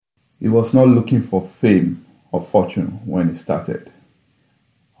He was not looking for fame or fortune when he started.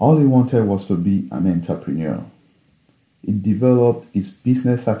 All he wanted was to be an entrepreneur. He developed his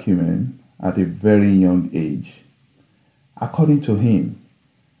business acumen at a very young age. According to him,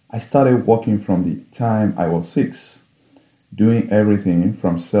 I started working from the time I was 6, doing everything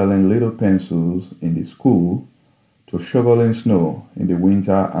from selling little pencils in the school to shoveling snow in the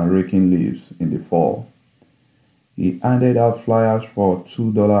winter and raking leaves in the fall. He handed out flyers for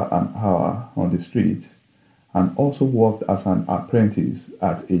 $2 an hour on the street and also worked as an apprentice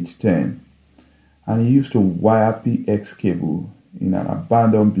at age 10. And he used to wire PX cable in an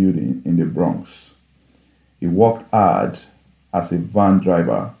abandoned building in the Bronx. He worked hard as a van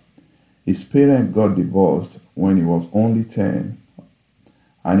driver. His parents got divorced when he was only 10,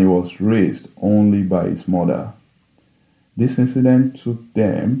 and he was raised only by his mother. This incident took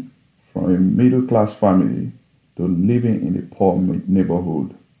them from a middle-class family to living in a poor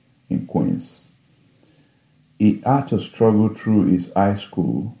neighborhood in Queens. He had to struggle through his high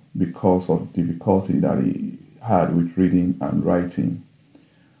school because of difficulty that he had with reading and writing,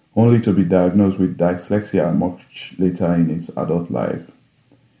 only to be diagnosed with dyslexia much later in his adult life.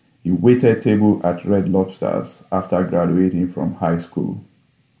 He waited table at Red Lobsters after graduating from high school.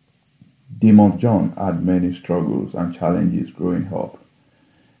 Demont John had many struggles and challenges growing up.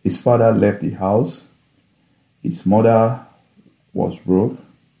 His father left the house. His mother was broke.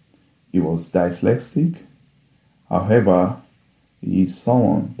 He was dyslexic. However, he is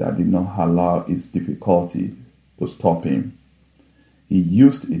someone that did not allow his difficulty to stop him. He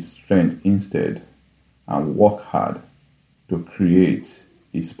used his strength instead and worked hard to create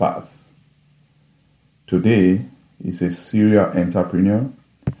his path. Today, he's a serial entrepreneur,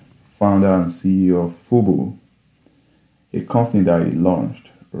 founder and CEO of Fubu, a company that he launched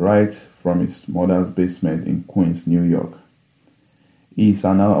right from his mother's basement in Queens, New York. He is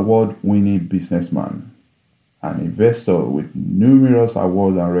an award-winning businessman, an investor with numerous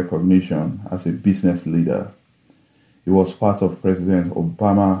awards and recognition as a business leader. He was part of President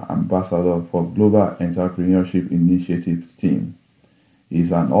Obama Ambassador for Global Entrepreneurship Initiative team. He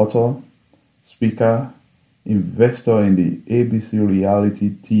is an author, speaker, investor in the ABC reality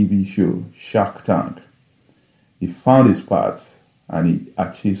TV show Shark Tank. He found his path and he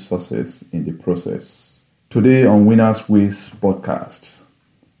achieved success in the process. Today on Winners Ways podcast,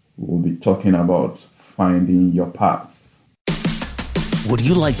 we'll be talking about finding your path. Would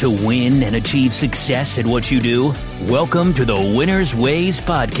you like to win and achieve success at what you do? Welcome to the Winners Ways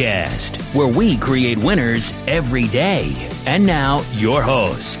podcast, where we create winners every day. And now, your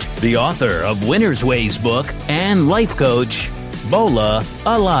host, the author of Winners Ways book and life coach, Bola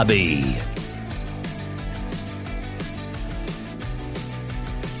Alabi.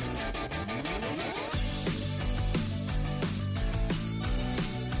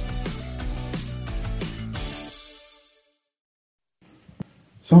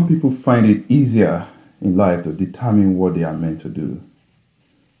 Some people find it easier in life to determine what they are meant to do.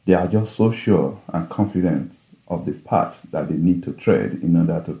 They are just so sure and confident of the path that they need to tread in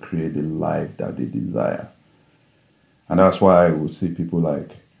order to create the life that they desire. And that's why we see people like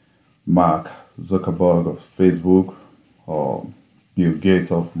Mark Zuckerberg of Facebook or Bill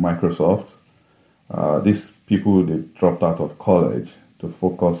Gates of Microsoft. These people, they dropped out of college to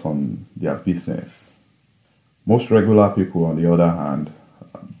focus on their business. Most regular people, on the other hand,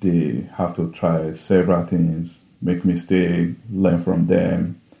 they have to try several things, make mistakes, learn from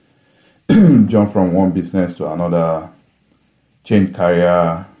them, jump from one business to another, change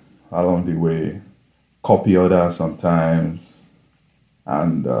career along the way, copy others sometimes,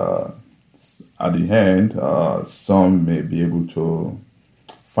 and at the end, some may be able to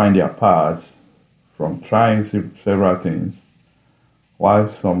find their path from trying several things, while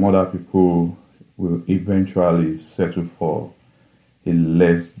some other people will eventually settle for a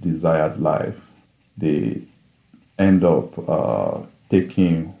less desired life. They end up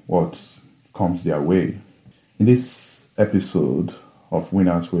taking what comes their way. In this episode of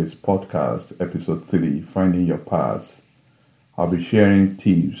Winners Ways podcast, episode 3, Finding Your Path, I'll be sharing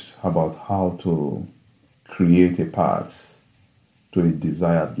tips about how to create a path to a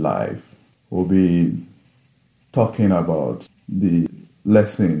desired life. We'll be talking about the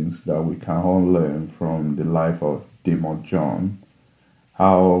lessons that we can all learn from the life of Demont John,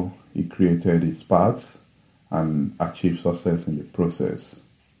 how he created his path and achieved success in the process.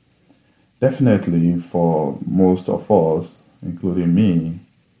 Definitely for most of us, including me,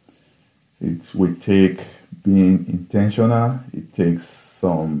 it will take being intentional. It takes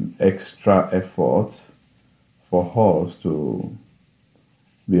some extra effort for us to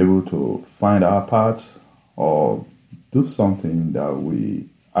be able to find our path or do something that we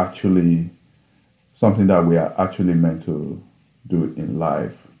actually something that we are actually meant to do in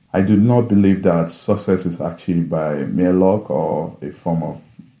life. I do not believe that success is achieved by mere luck or a form of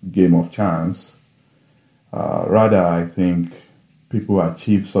game of chance. Rather, I think people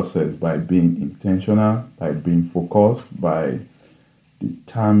achieve success by being intentional, by being focused, by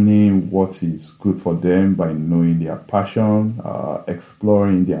determining what is good for them, by knowing their passion,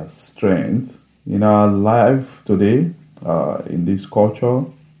 exploring their strength. In our life today, in this culture,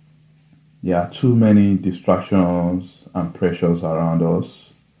 there are too many distractions and pressures around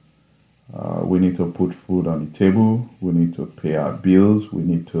us. We need to put food on the table. We need to pay our bills. We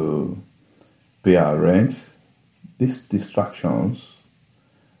need to pay our rent. These distractions,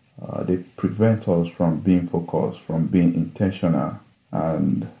 they prevent us from being focused, from being intentional,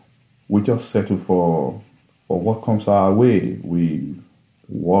 and we just settle for what comes our way. We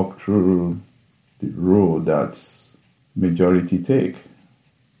walk through the road that majority take.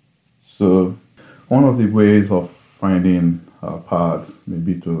 So, one of the ways of finding our path may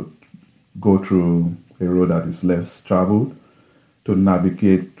be to go through a road that is less traveled, to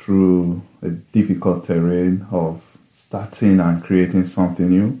navigate through a difficult terrain of starting and creating something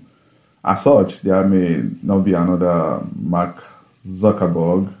new. As such, there may not be another Mark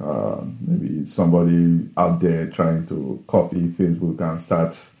Zuckerberg, maybe somebody out there trying to copy Facebook and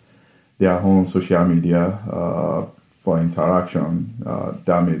start their own social media for interaction.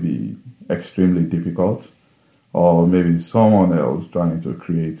 That may be extremely difficult. Or maybe someone else trying to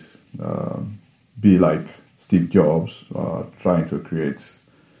create, be like Steve Jobs, trying to create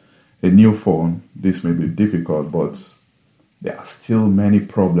a new phone. This may be difficult, but there are still many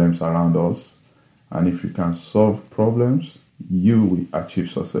problems around us. And if you can solve problems, you will achieve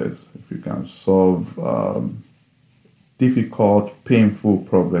success. If you can solve difficult, painful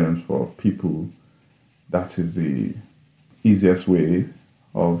problems for people, that is the easiest way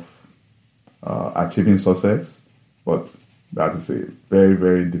of achieving success. But that is a very,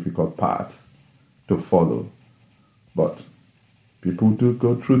 very difficult path to follow. But people do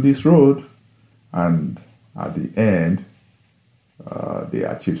go through this road, and at the end, they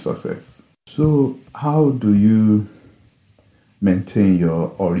achieve success. So, how do you maintain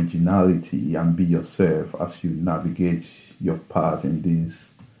your originality and be yourself as you navigate your path in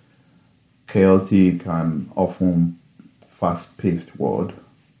this chaotic and often fast-paced world?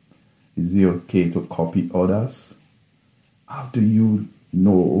 Is it okay to copy others? How do you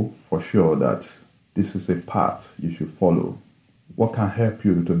know for sure that this is a path you should follow? What can help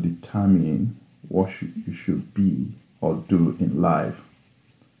you to determine what you should be or do in life?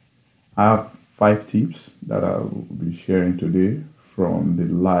 I have 5 tips that I will be sharing today from the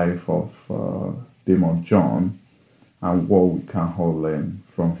life of Damon John and what we can all learn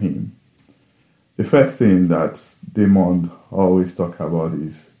from him. The first thing that Damon always talk about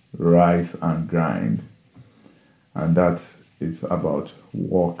is rise and grind, and that is about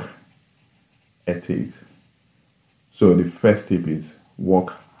work ethics. So the first tip is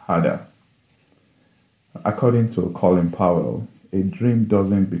work harder. According to Colin Powell, a dream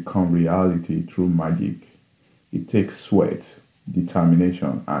doesn't become reality through magic. It takes sweat,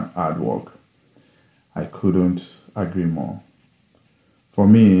 determination, and hard work. I couldn't agree more. For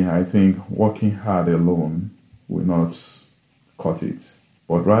me, I think working hard alone will not cut it,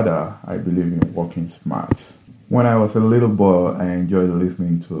 but rather I believe in working smart. When I was a little boy, I enjoyed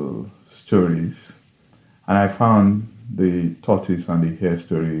listening to stories, and I found the tortoise and the hare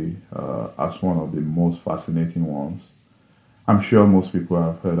story as one of the most fascinating ones. I'm sure most people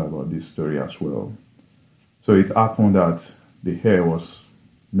have heard about this story as well. So it happened that the hare was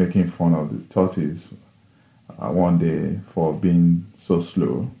making fun of the tortoise one day for being so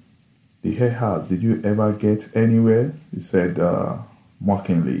slow. The hare asked, "Did you ever get anywhere?" He said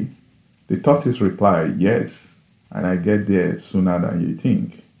mockingly. The tortoise replied, "Yes, and I get there sooner than you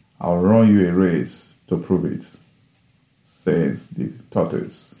think. I'll run you a race to prove it," says the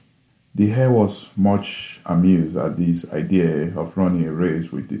tortoise. The hare was much amused at this idea of running a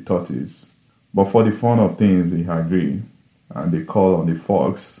race with the tortoise, but for the fun of things, he agreed, and they called on the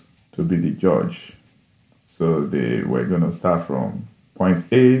fox to be the judge. So they were going to start from point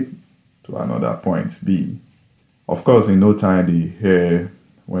A to another point B. Of course, in no time,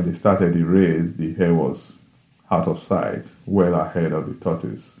 when they started the race, the hare was out of sight, well ahead of the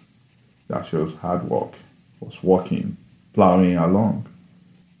tortoise. That shows hard work. Was walking, plowing along.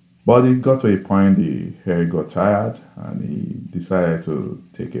 But it got to a point the hare got tired and he decided to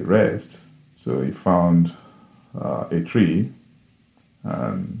take a rest. So he found a tree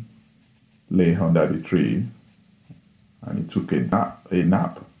and lay under the tree, and he took a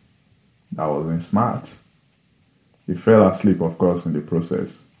nap. That wasn't smart. He fell asleep, of course, in the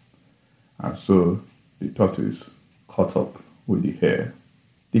process. And so the tortoise caught up with the hare.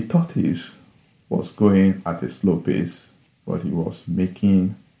 The tortoise was going at a slow pace, but he was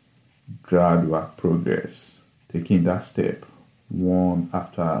making gradual progress, taking that step one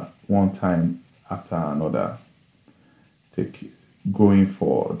time after another, going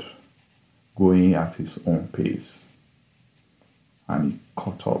forward, going at his own pace. And he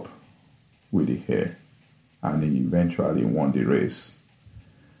caught up with the hare, and he eventually won the race.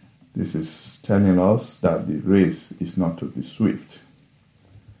 This is telling us that the race is not to be swift.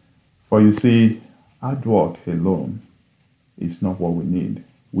 For you see, hard work alone is not what we need.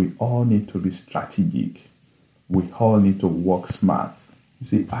 We all need to be strategic. We all need to work smart. You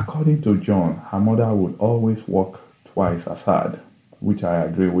see, according to John, her mother would always work twice as hard, which I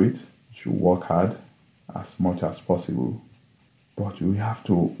agree with. She should work hard as much as possible. But we have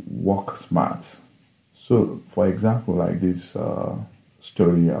to work smart. So, for example, like this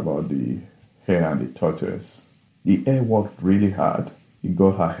story about the hare and the tortoise. The hare worked really hard. He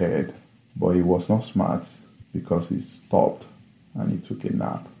got ahead, but he was not smart because he stopped and he took a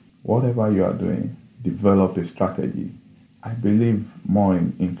nap. Whatever you are doing, develop a strategy. I believe more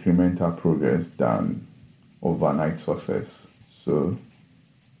in incremental progress than overnight success. So,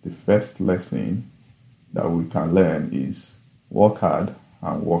 the first lesson that we can learn is work hard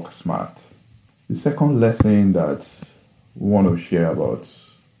and work smart. The second lesson that we want to share about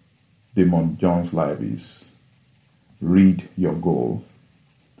Damon John's life is read your goal.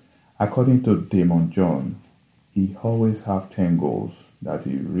 According to Damon John, he always have 10 goals that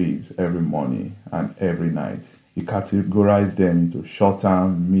he reads every morning and every night. He categorized them into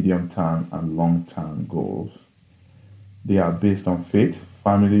short-term, medium-term, and long-term goals. They are based on faith,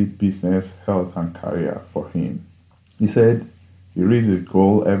 family, business, health, and career for him. He said he reads his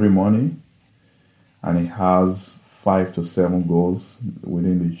goal every morning, and he has 5 to 7 goals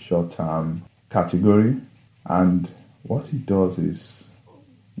within the short-term category. And what he does is,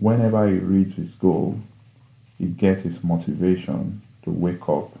 whenever he reads his goal, he gets his motivation to wake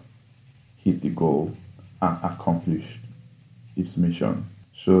up, hit the goal, and accomplish his mission.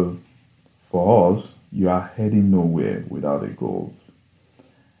 So, for us, you are heading nowhere without a goal.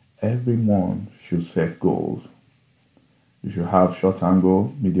 Everyone should set goals. You should have short-term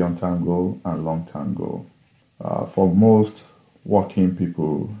goal, medium-term goal, and long-term goal. For most working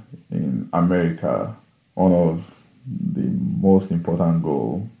people in America, one of the most important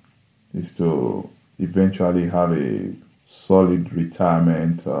goals is to eventually have a solid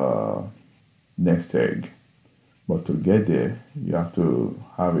retirement nest egg. But to get there, you have to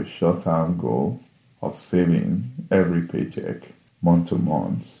have a short-term goal of saving every paycheck month to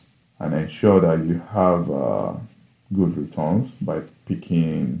month and ensure that you have good returns by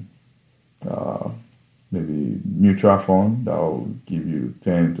picking maybe mutual fund that will give you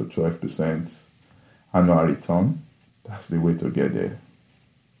 10 to 12% annual return. That's the way to get there.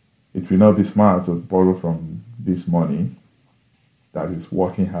 It will not be smart to borrow from this money that is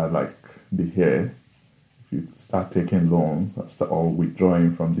working hard like the hare. If you start taking loans or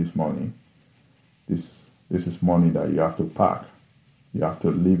withdrawing from this money, this is money that you have to park. You have to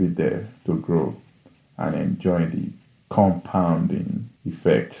leave it there to grow and enjoy the compounding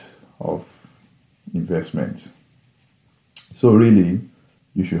effect of investment. So really,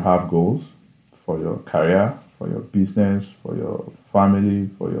 you should have goals for your career, for your business, for your family,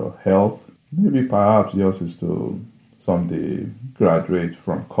 for your health. Maybe perhaps yours is to someday graduate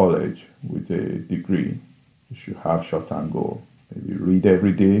from college with a degree. You should have short-term goal. Maybe read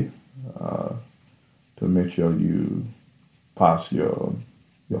every day to make sure you pass your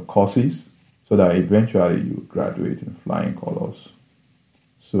courses so that eventually you graduate in flying colors.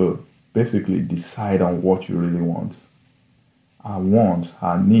 So basically decide on what you really want. Our wants,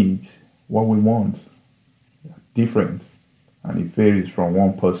 our needs, what we want are different, and it varies from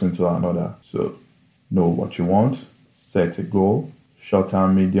one person to another. So know what you want, set a goal,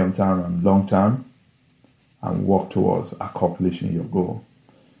 short-term, medium-term, and long-term, and work towards accomplishing your goal.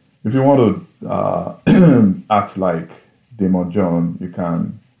 If you want to act like Damon John, you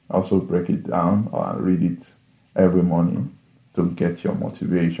can also break it down or read it every morning to get your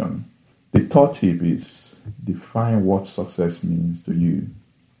motivation. The third tip is define what success means to you.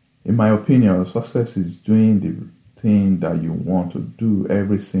 In my opinion, success is doing the thing that you want to do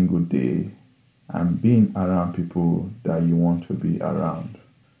every single day and being around people that you want to be around.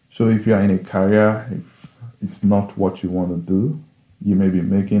 So if you are in a career, if it's not what you want to do, you may be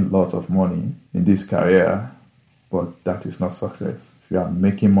making lots of money in this career, but that is not success. If you are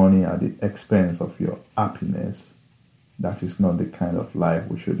making money at the expense of your happiness, that is not the kind of life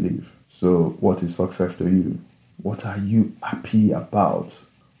we should live. So what is success to you? What are you happy about?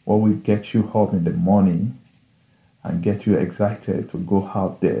 What will get you up in the morning and get you excited to go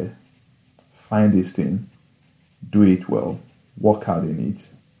out there? Find this thing, do it well, work hard in it,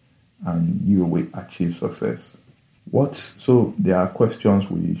 and you will achieve success. So there are questions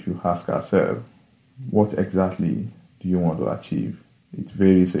we should ask ourselves. What exactly do you want to achieve? It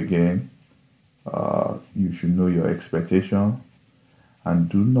varies again. You should know your expectation and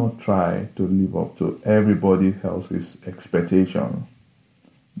do not try to live up to everybody else's expectation.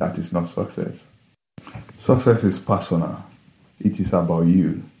 That is not success. Success is personal. It is about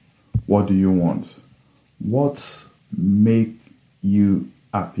you. What do you want? What make you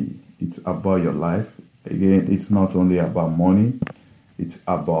happy? It's about your life. Again, it's not only about money. It's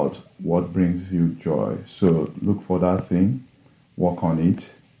about what brings you joy. So look for that thing, work on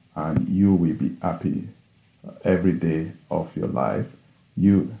it, and you will be happy every day of your life.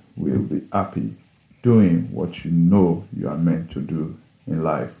 You will be happy doing what you know you are meant to do in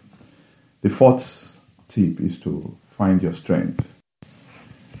life. The fourth tip is to find your strength.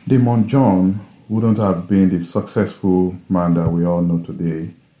 Damon John wouldn't have been the successful man that we all know today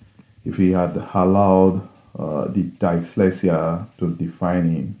if he had allowed the dyslexia to define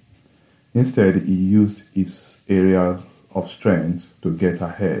him. Instead, he used his areas of strength to get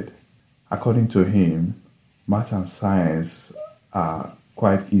ahead. According to him, math and science are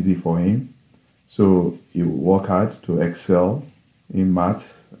quite easy for him, so he will work hard to excel in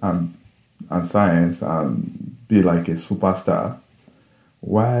math and science and be like a superstar,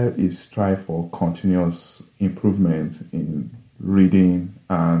 while he strive for continuous improvement in reading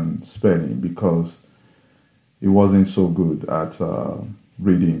and spelling because he wasn't so good at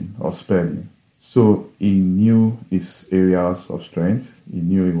reading or spelling. So he knew his areas of strength. He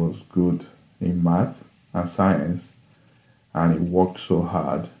knew he was good in math and science, and he worked so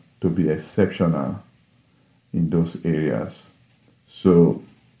hard to be exceptional in those areas. So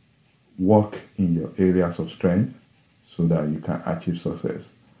work in your areas of strength so that you can achieve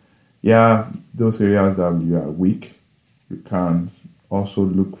success. Yeah, those areas that you are weak, you can also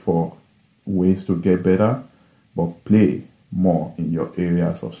look for ways to get better, but play more in your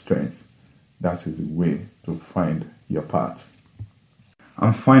areas of strength. That is the way to find your path.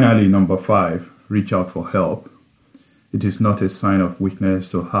 And finally, number 5, reach out for help. It is not a sign of weakness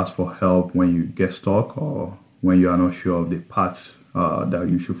to ask for help when you get stuck or when you are not sure of the path that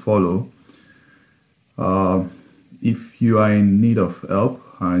you should follow. If you are in need of help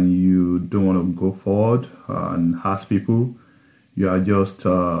and you don't want to go forward and ask people, you are just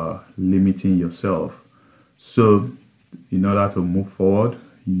limiting yourself. So in order to move forward,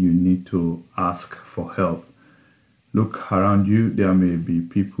 you need to ask for help. Look around you. There may be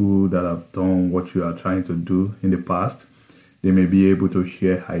people that have done what you are trying to do in the past. They may be able to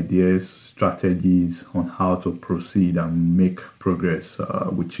share ideas, strategies on how to proceed and make progress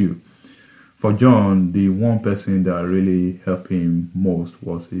with you. For John, the one person that really helped him most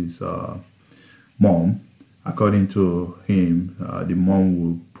was his mom. According to him, the mom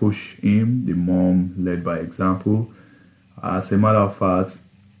would push him. The mom led by example. As a matter of fact,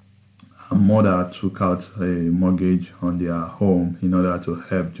 her mother took out a mortgage on their home in order to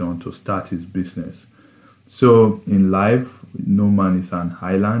help John to start his business. So in life, no man is an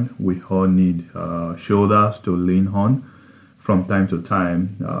island. We all need shoulders to lean on. From time to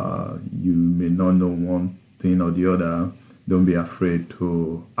time, you may not know one thing or the other. Don't be afraid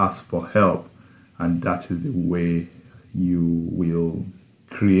to ask for help. And that is the way you will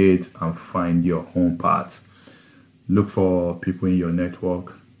create and find your own path. Look for people in your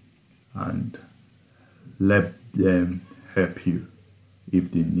network and let them help you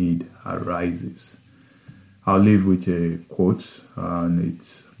if the need arises. I'll leave with a quote, and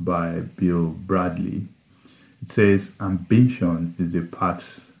it's by Bill Bradley. It says, "Ambition is the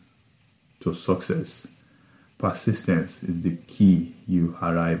path to success. Persistence is the key you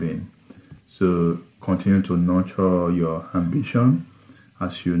arrive in." So continue to nurture your ambition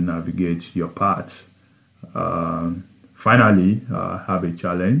as you navigate your path. Finally, I have a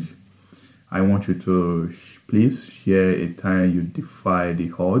challenge. I want you to please share a time you defy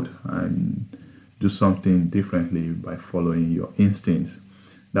the odds and do something differently by following your instincts.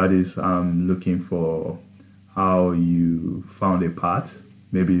 That is, I'm looking for how you found a path.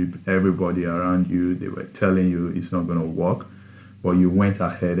 Maybe everybody around you, they were telling you it's not going to work, but you went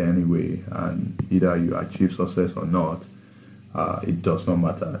ahead anyway, and either you achieve success or not, it does not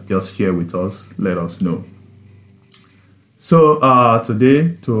matter. Just share with us, let us know. So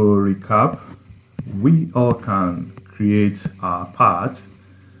today, to recap, we all can create our path.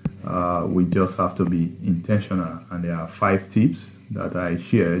 We just have to be intentional, and there are 5 tips that I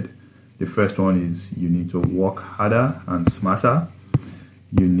shared. The first one is you need to work harder and smarter.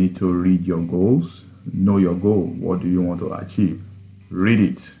 You need to read your goals. Know your goal. What do you want to achieve? Read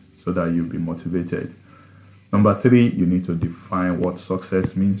it so that you'll be motivated. Number 3, you need to define what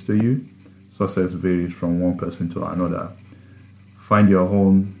success means to you. Success varies from one person to another. Find your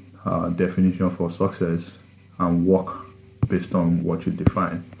own definition for success and work based on what you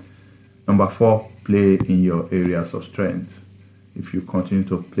define. Number 4, play in your areas of strength. If you continue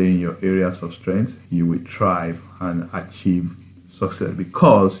to play in your areas of strength, you will thrive and achieve success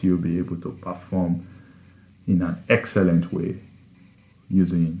because you'll be able to perform in an excellent way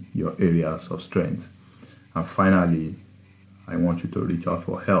using your areas of strength. And finally, I want you to reach out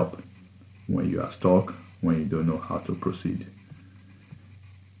for help when you are stuck, when you don't know how to proceed.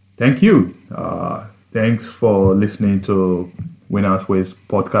 Thank you. Thanks for listening to Winners Ways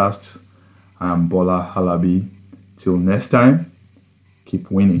podcast. I'm Bola Halabi. Till next time,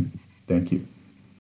 keep winning. Thank you.